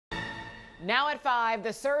Now at 5,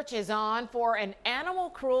 the search is on for an animal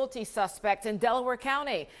cruelty suspect in Delaware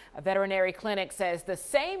County. A veterinary clinic says the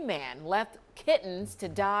same man left kittens to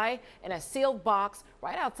die in a sealed box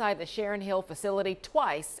right outside the Sharon Hill facility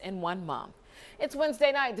twice in 1 month. It's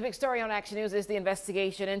Wednesday night. The big story on Action News is the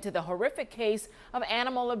investigation into the horrific case of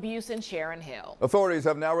animal abuse in Sharon Hill. Authorities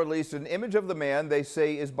have now released an image of the man they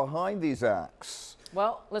say is behind these acts.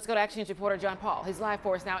 Well, let's go to Action News reporter John Paul. He's live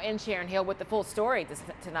for us now in Sharon Hill with the full story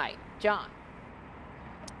tonight. John.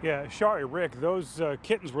 Yeah, Shari, Rick, those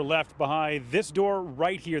kittens were left behind this door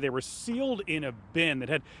right here. They were sealed in a bin that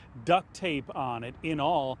had duct tape on it. In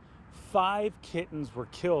all, 5 kittens were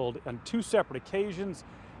killed on 2 separate occasions.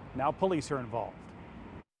 Now police are involved.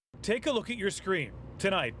 Take a look at your screen.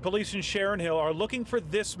 Tonight, police in Sharon Hill are looking for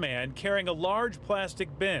this man carrying a large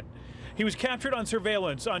plastic bin. He was captured on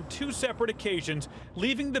surveillance on 2 separate occasions,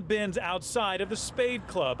 leaving the bins outside of the Spade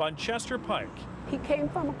Club on Chester Pike. He came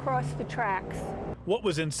from across the tracks. What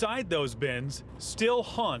was inside those bins still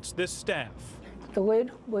haunts this staff. The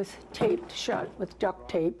lid was taped shut with duct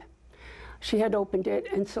tape. She had opened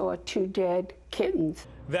it and saw 2 dead kittens.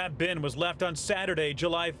 That bin was left on Saturday,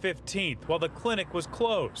 July 15th, while the clinic was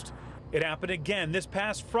closed. It happened again this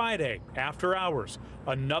past Friday, after hours.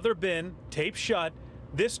 Another bin, taped shut,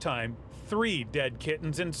 this time 3 dead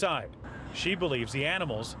kittens inside. She believes the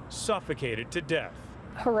animals suffocated to death.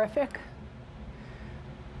 Horrific,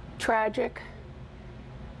 tragic,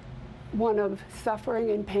 one of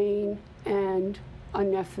suffering and pain, and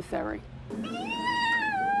unnecessary.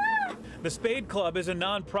 The Spade Club is a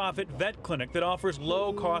nonprofit vet clinic that offers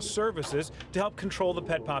low-cost services to help control the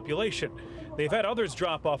pet population. They've had others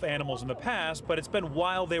drop off animals in the past, but it's been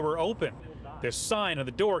while they were open. This sign on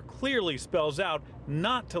the door clearly spells out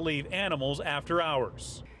not to leave animals after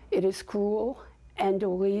hours. It is cruel and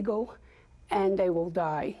illegal, and they will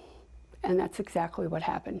die. And that's exactly what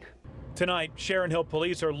happened. Tonight, Sharon Hill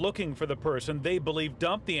police are looking for the person they believe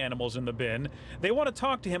dumped the animals in the bin. They want to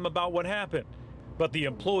talk to him about what happened. But the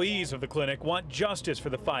employees of the clinic want justice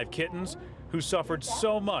for the 5 kittens who suffered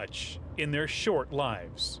so much in their short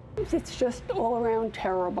lives. It's just all around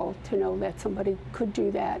terrible to know that somebody could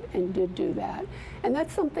do that and did do that. And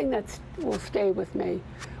that's something that will stay with me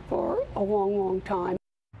for a long, long time.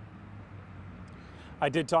 I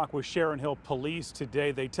did talk with Sharon Hill police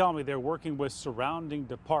today. They tell me they're working with surrounding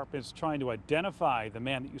departments trying to identify the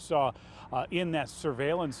man that you saw in that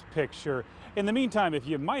surveillance picture. In the meantime, if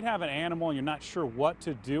you might have an animal and you're not sure what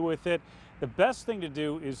to do with it, the best thing to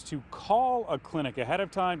do is to call a clinic ahead of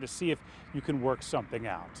time to see if you can work something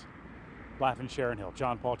out. Live in Sharon Hill,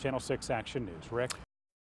 John Paul, Channel 6 Action News. Rick?